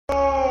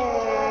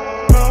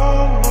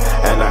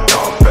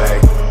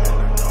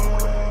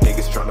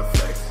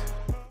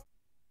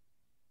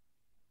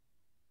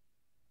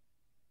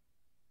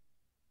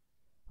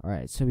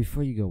Alright, so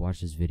before you go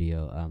watch this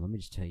video, let me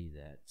just tell you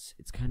that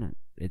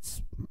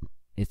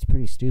it's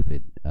pretty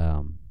stupid.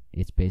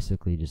 It's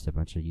basically just a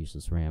bunch of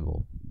useless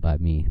ramble by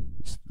me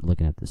just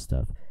looking at this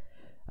stuff.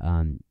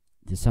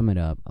 To sum it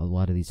up, a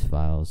lot of these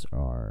files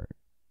are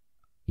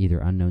either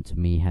unknown to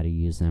me how to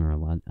use them,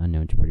 or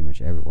unknown to pretty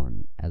much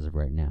everyone as of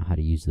right now how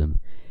to use them.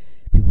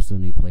 People still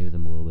need to play with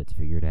them a little bit to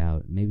figure it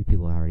out. Maybe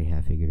people already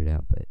have figured it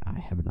out, but I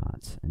have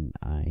not, and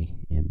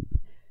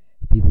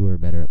people who are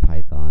better at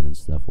Python and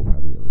stuff will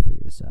probably be able to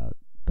figure this out,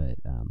 but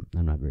I'm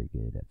not very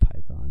good at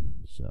Python.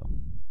 So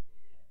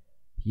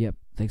yep,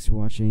 thanks for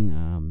watching.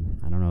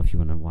 I don't know if you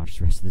want to watch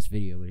the rest of this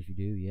video, but if you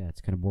do, yeah,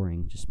 it's kind of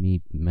boring, just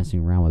me messing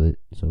around with it.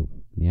 So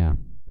yeah,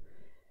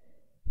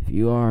 if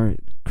you are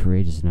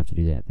courageous enough to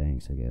do that,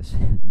 thanks, I guess.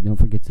 Don't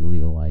forget to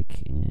leave a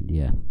like, and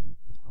yeah,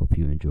 hope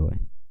you enjoy.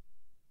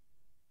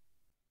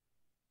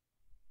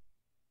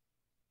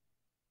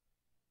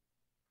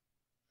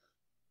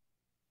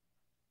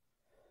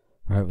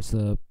 Alright, what's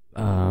up?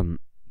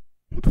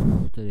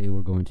 Today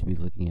we're going to be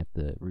looking at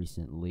the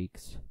recent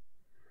leaks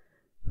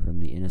from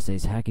the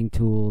NSA's hacking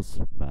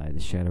tools by the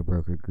Shadow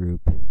Broker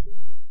group.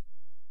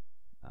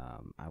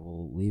 I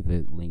will leave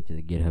a link to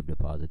the GitHub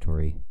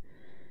repository.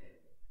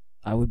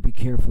 I would be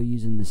careful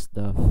using this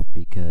stuff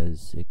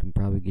because it can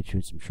probably get you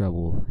in some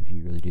trouble if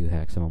you really do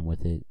hack someone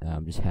with it.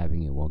 Just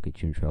having it won't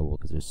get you in trouble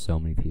because there's so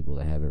many people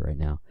that have it right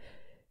now.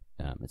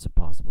 It's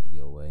impossible to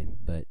go away,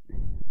 but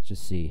let's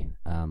just see.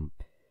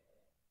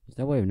 There's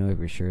no way of knowing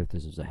for sure if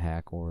this was a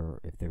hack or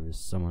if there was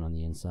someone on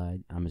the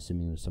inside. I'm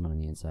assuming there was someone on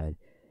the inside.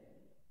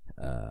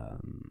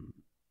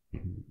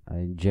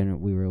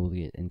 We were able to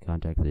get in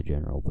contact with the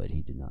general, but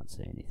he did not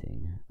say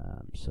anything.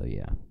 So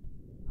yeah,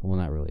 well,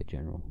 not really a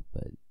general,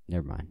 but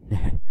never mind.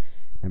 Never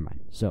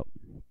mind. So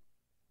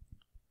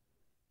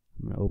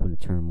I'm gonna open a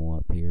terminal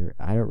up here.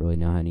 I don't really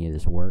know how any of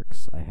this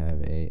works. I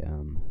have a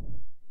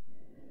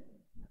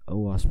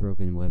OWASP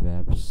broken web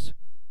apps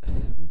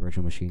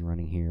virtual machine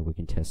running here. We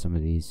can test some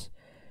of these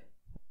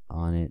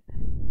on it.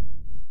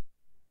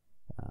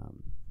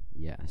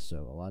 Yeah,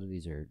 so a lot of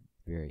these are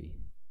very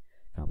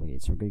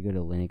complicated. So we're going to go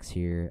to Linux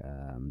here.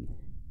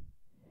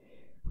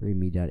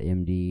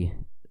 readme.md.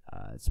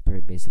 It's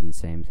basically the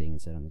same thing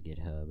as that on the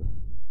GitHub.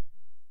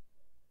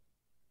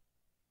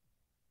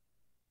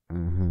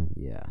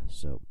 Yeah,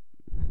 so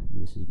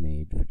this is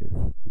made for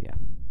yeah.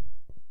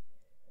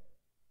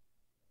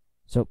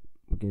 So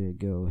we're going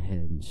to go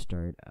ahead and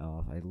start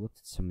off. I looked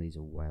at some of these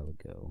a while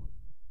ago.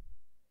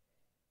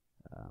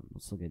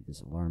 Let's look at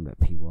this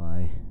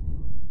alarm.py.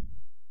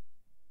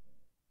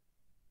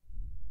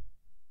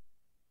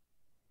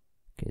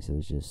 Okay, so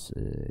it's just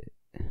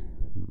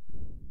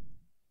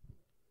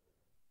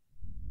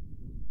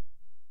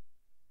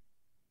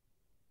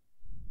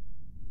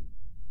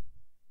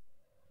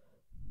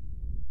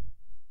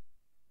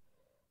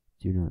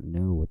do not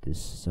know what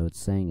this, so it's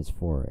saying it's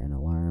for an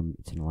alarm.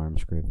 It's an alarm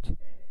script.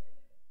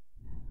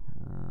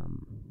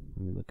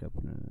 Let me look up.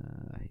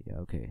 Yeah,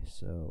 okay,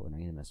 so we're not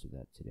gonna mess with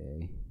that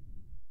today.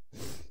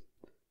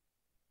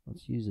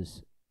 Let's use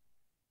this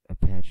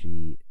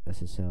Apache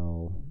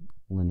SSL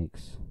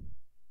Linux.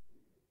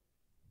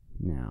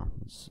 Now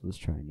let's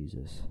try and use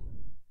this.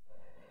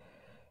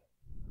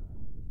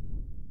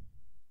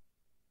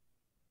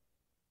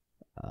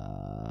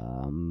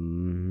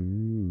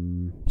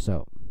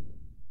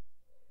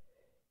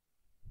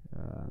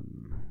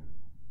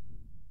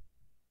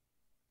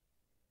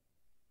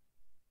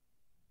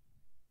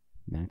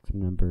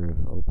 Maximum number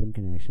of open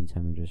connections.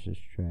 How many just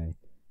try?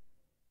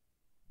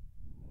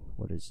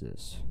 What is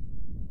this?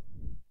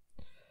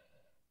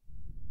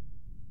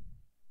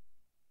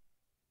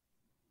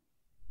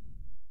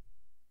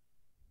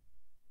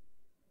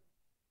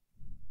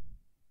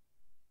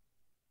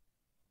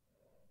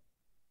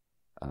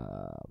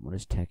 What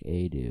does Tech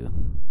A do?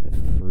 The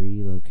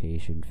free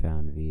location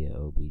found via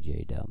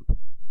obj dump.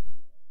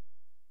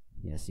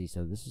 Yeah, see,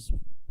 so this is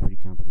pretty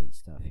complicated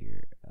stuff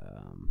here.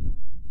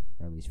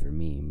 Or at least for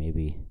me,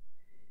 maybe.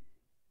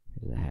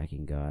 Here's the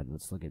hacking god.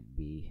 Let's look at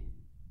B.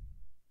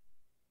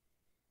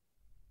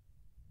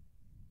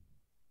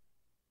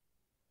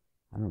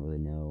 I don't really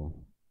know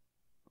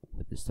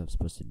what this stuff's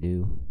supposed to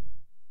do.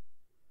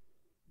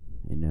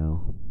 I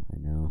know,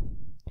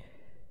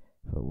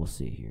 but we'll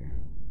see here.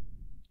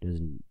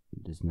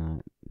 Does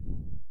not.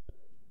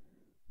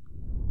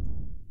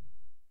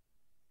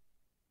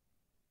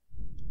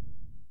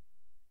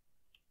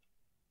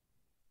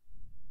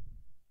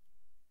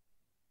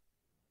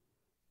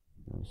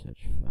 No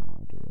such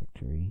file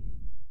directory.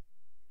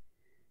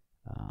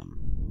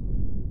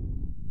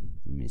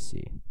 Let me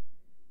see.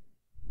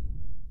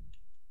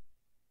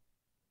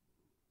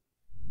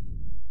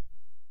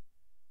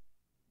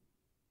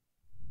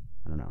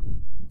 I don't know.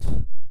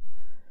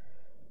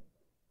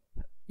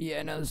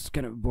 Yeah, no, this is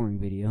kind of a boring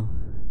video.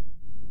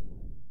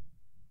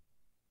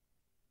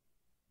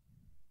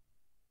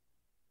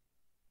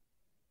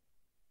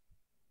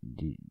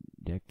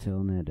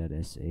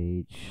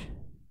 Dectelnet.sh.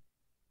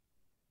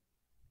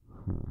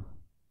 Huh.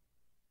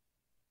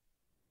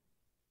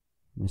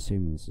 I'm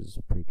assuming this is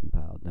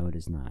pre-compiled. No, it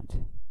is not.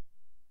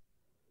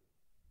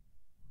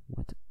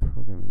 What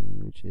programming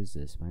language is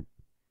this? What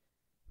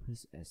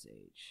is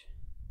SH?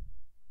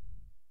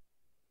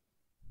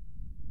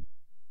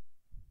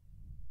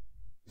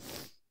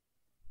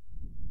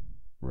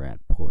 Rat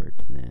port,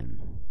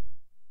 then.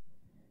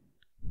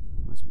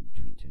 Must be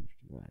between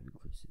 1055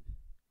 inclusive.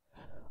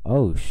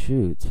 Oh,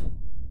 shoot.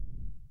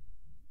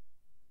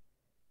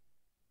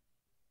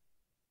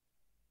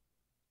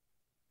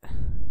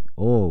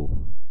 Oh.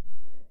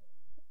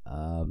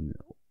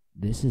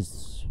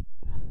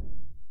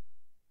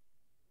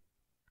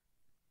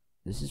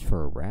 This is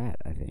for a rat,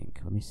 I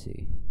think. Let me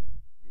see.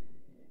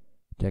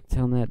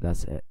 Dectelnet,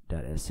 that's .sh.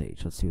 Let's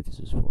see what this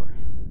is for.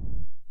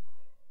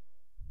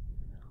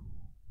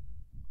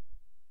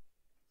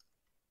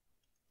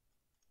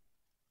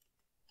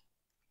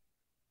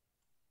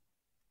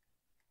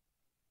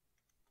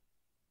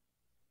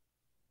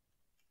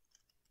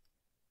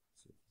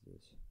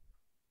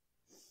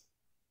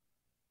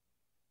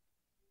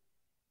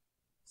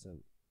 So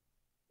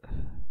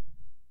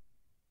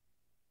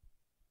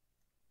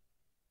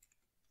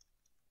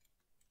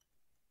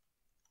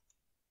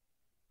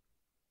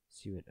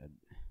see what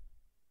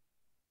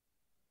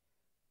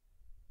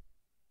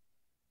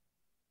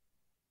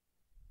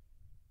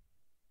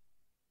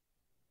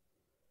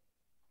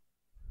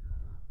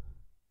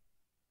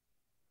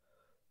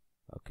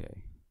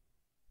okay.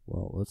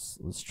 Well,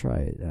 let's try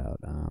it out.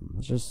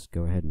 Let's just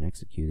go ahead and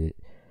execute it.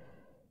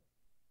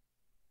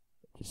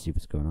 Just see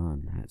what's going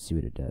on. See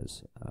what it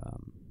does.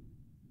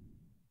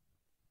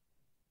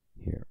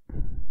 Here.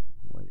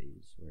 Where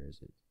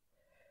is it?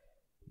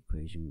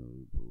 Equation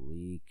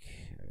leak.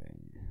 Okay,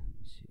 let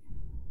me see.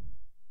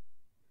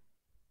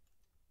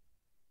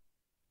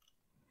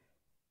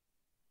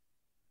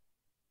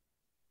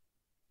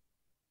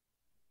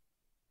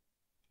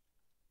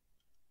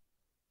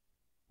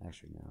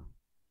 Actually, no.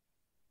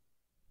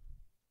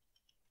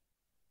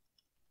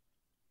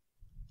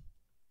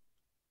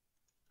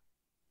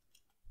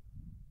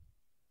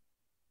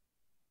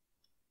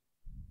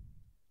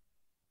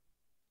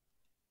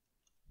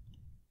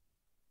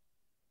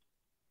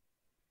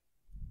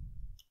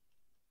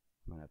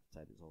 I'm gonna have to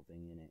type this whole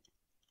thing in it.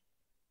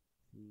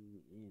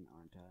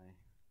 Aren't I?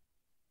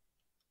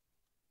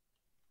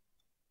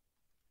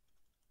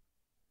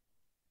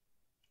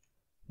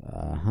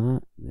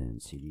 Then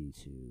CD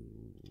to.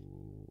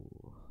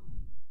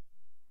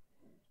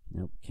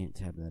 Nope, can't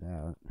tab that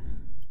out.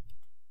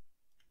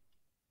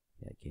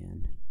 Yeah, I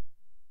can.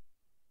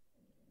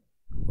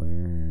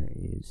 Where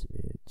is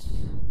it?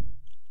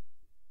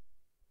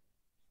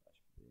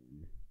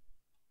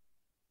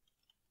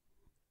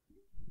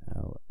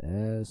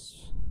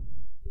 LS.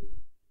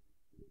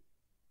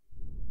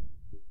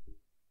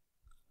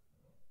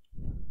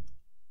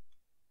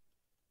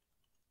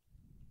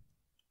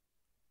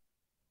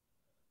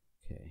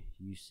 Okay,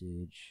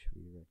 usage,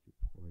 redirect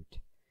report.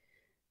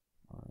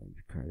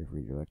 Kind of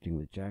redirecting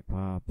with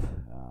jackpop.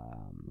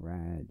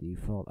 RAD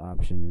default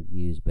option of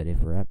use, but if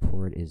rat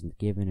port isn't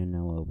given and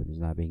no open is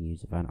not being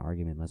used, if an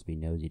argument must be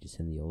nosy to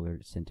send the older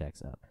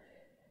syntax up.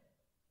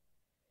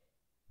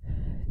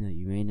 No,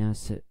 you may now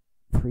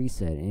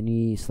preset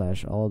any /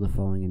 all of the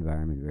following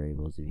environment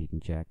variables if you can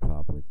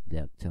jackpop with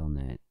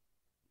dectelnet.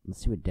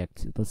 Let's see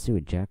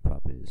what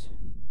jackpop is.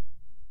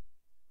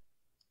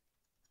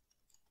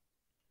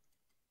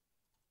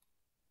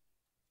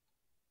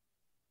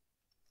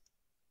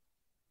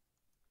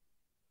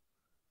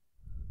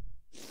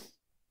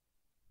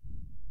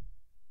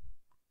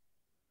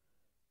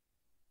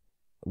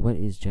 What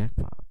is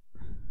jackpop?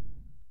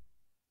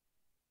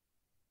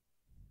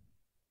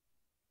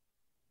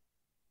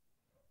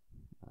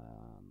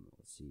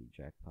 Let's see,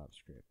 jackpop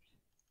script.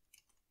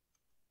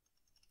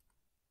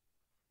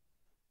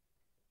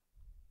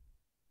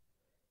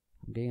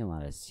 I'm getting a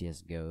lot of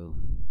CSGO.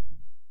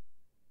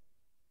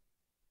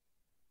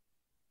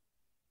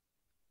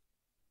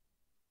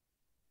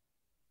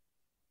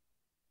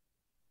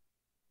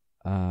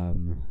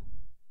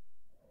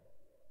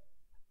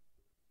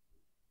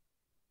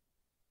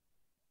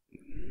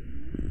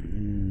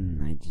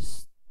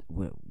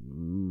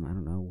 I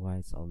don't know why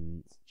it's all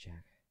in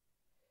jack.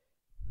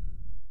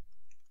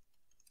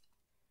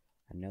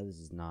 I know this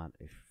is not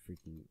a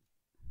freaking.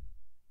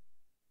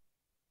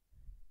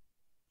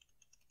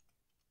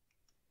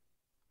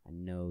 I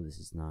know this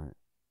is not.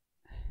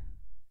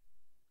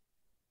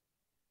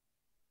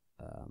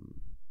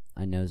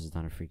 I know this is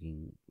not a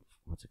freaking.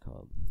 What's it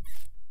called?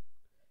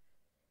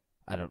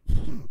 I don't.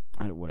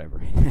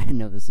 Whatever. I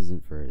know this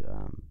isn't for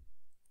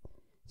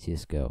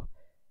CS:GO.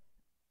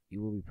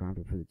 You will be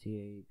prompted for the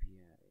TAPI.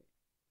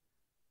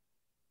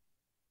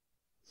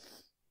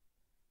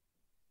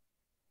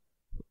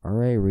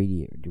 Array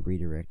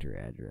redirector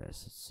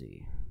address. Let's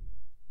see.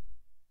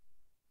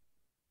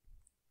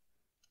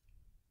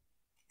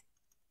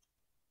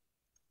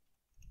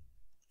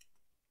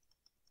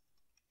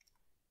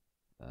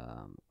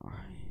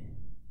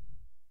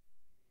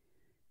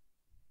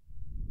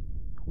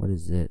 What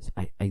is this?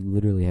 I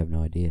literally have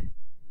no idea.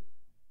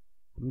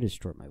 I'm gonna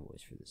distort my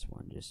voice for this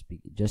one,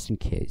 just in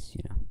case,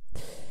 you know.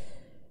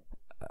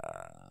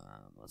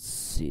 Let's Let's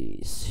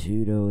see,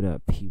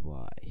 sudo.py.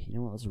 You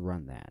know what? Let's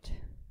run that.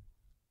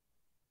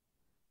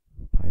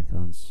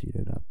 Python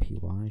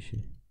sudo.py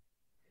should.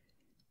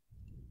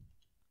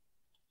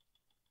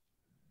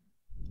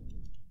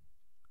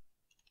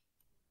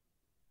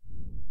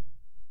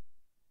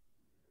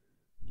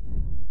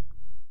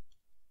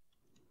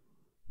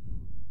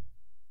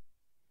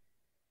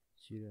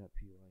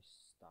 Sudo.py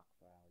stock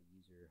file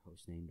user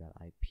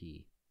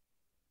hostname.ip.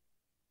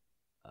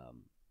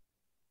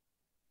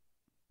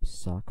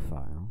 Stock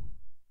file.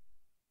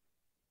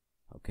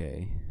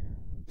 Okay.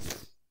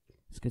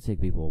 It's gonna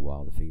take people a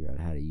while to figure out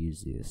how to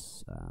use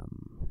this.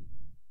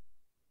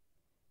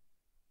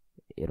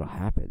 It'll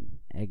happen.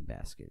 Egg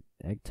basket.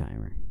 Egg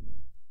timer.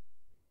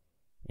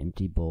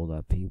 Empty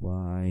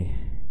bowl.py.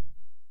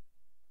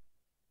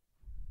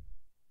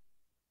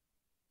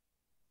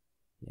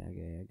 Yeah,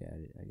 okay,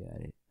 I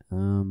got it.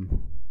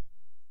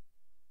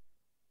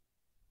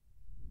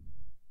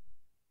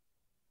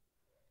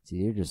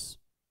 See, they're just,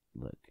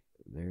 look,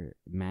 they're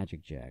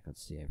Magic Jack.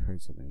 Let's see, I've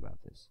heard something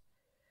about this.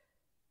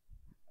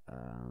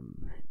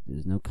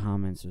 There's no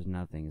comments, there's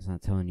nothing. It's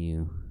not telling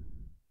you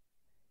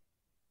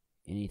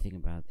anything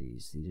about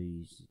these. These are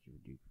used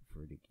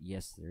for,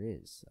 yes, there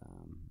is.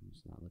 I'm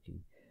just not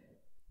looking.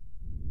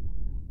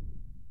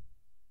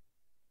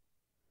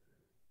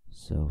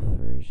 Self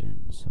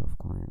version, self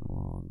client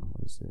long.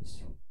 What is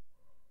this?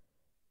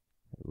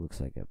 It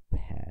looks like a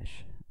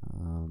hash.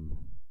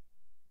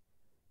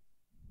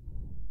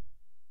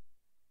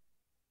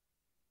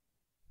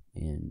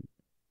 And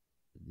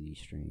the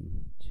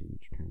string to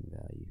return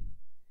value.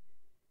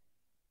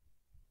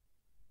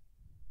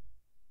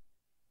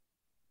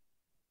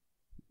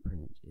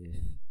 Print if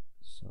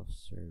self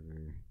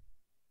server.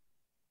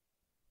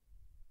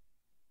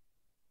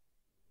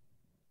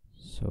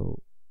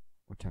 So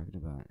we're talking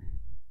about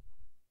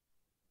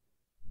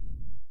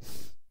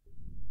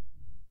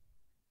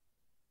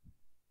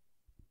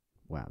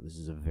wow, this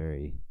is a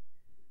very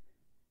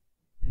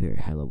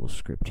high level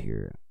script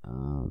here.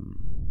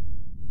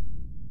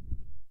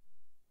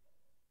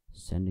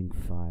 Sending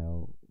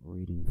file,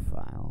 reading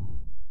file.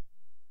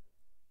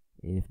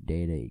 If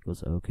data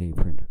equals OK,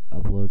 print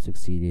upload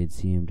succeeded,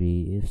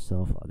 CMD, if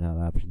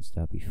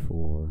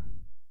self.options.before.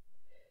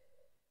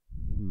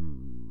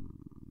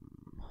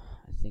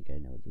 I think I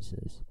know what this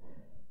is.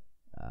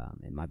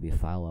 It might be a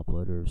file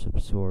uploader of some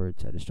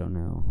sort, I just don't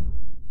know.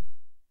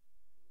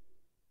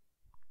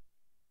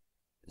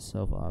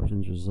 Self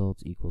options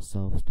results equals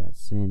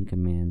self.send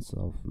command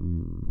self.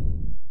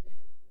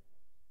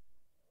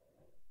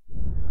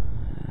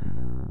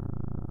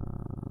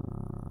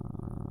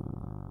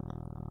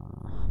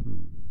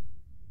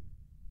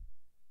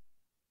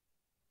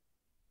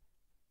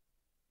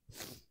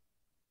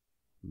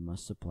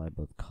 Must supply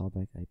both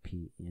callback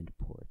IP and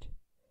port.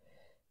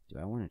 Do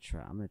I want to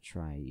try? I'm going to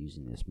try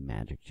using this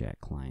Magic Jack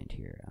client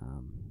here.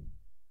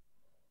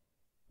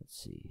 Let's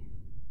see.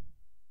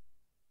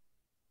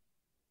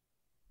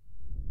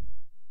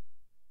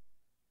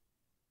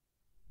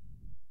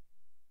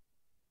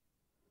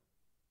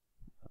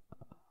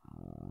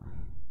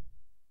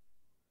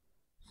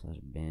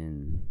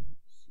 /bin.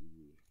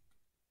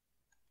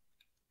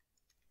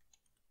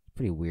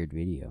 Pretty weird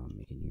video I'm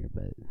making here,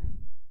 but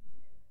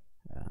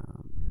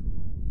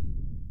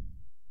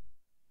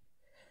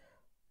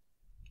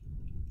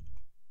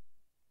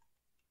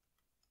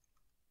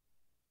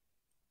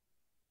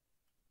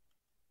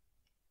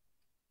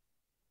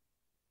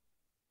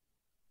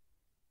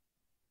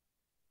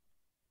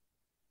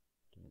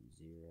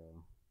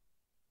 .0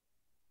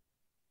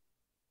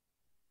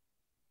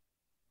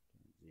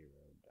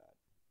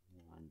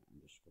 .0.1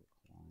 underscore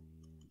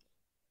client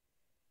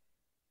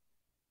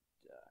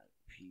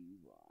 .py.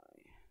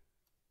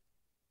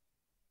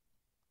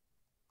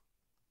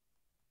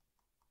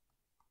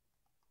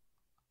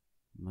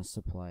 Must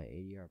supply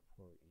ADR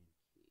port and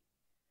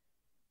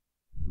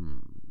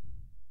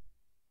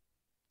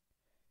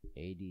key.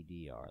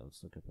 ADDR.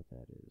 Let's look up what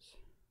that is.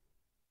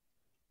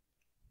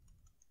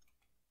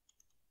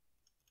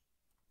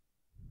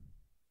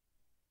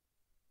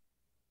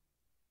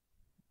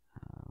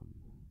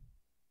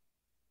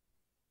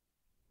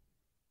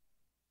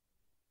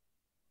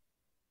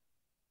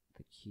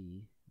 The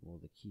key. Well,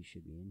 the key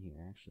should be in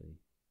here actually.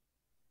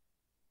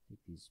 I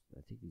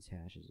think these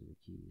hashes are the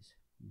keys.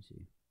 Let me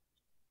see.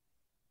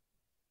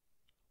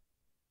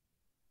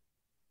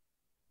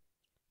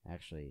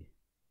 Actually,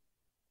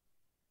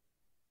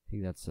 I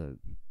think that's a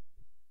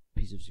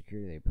piece of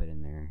security they put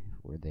in there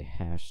where they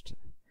hashed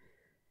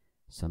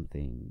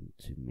something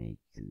to make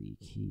the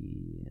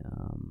key.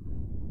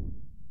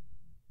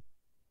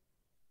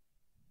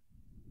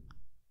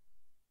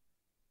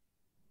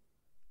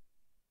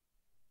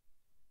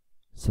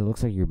 So it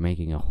looks like you're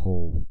making a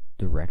whole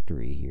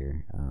directory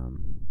here.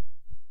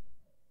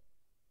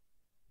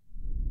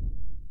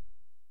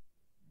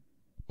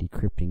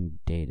 Decrypting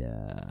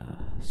data.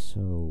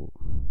 So,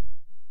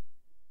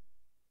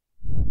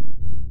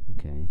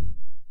 okay.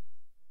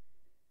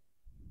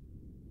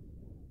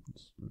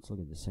 Let's look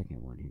at the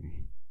second one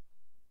here.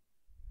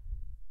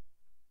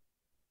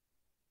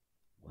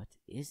 What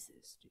is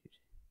this, dude?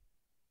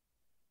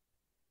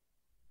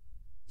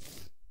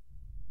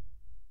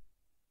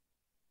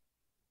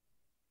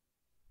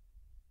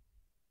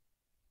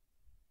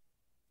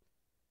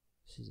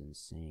 This is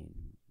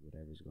insane.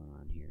 Whatever's going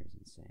on here is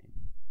insane.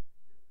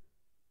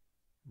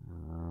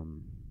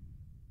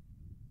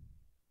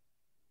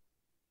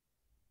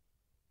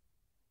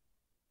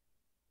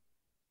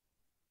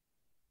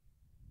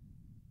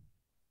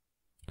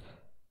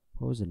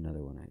 What was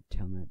another one?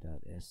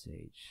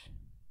 Telnet.sh.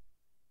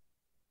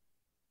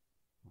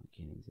 I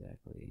can't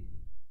exactly.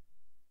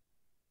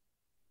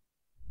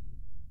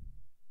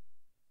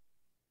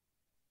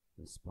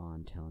 The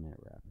spawn telnet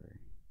wrapper.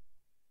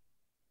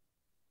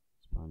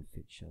 Spawn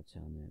fit shell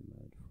telnet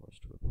mode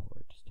forced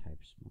report.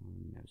 Type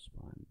spawn, no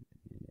spawn,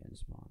 and end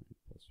spawn,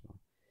 post spawn.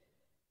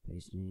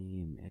 Base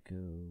name,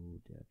 Echo,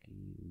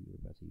 Ducky. You're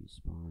about to use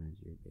spawn as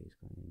your base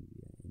claim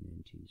via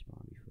NNT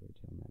spawn before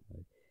telnet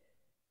mode.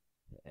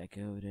 The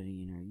Echo,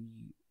 Daddy,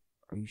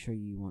 are you sure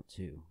you want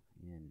to?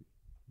 And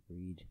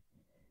read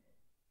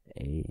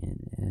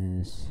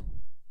ANS.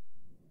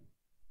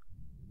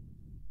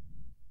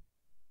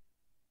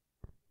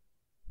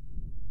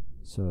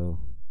 So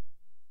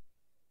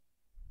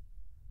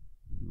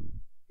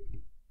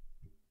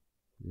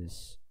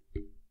this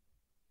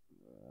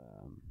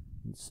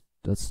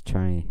let's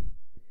try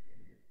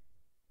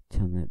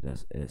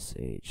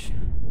telnet.sh.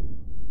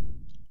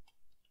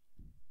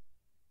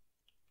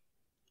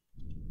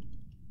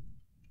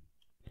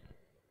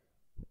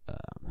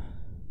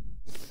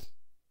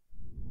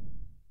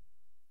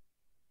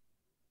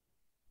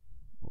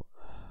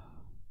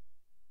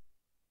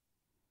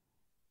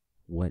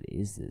 What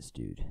is this,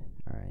 dude?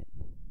 Alright.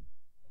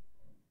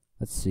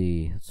 Let's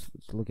see. Let's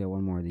look at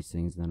one more of these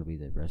things, and that'll be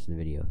the rest of the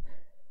video.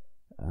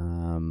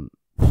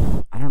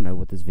 I don't know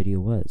what this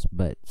video was,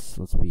 but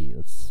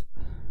let's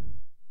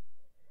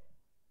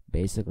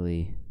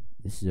basically,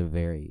 this is a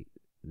very,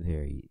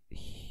 very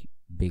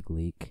big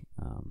leak.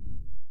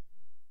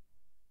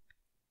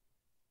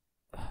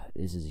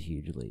 This is a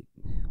huge leak.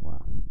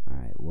 Wow.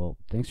 Alright, well,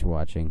 thanks for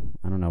watching.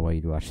 I don't know why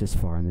you'd watch this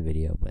far in the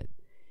video, but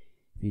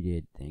if you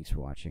did, thanks for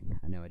watching.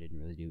 I know I didn't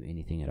really do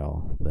anything at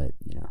all, but,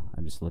 you know,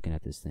 I'm just looking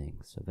at this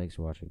thing. So thanks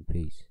for watching.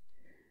 Peace.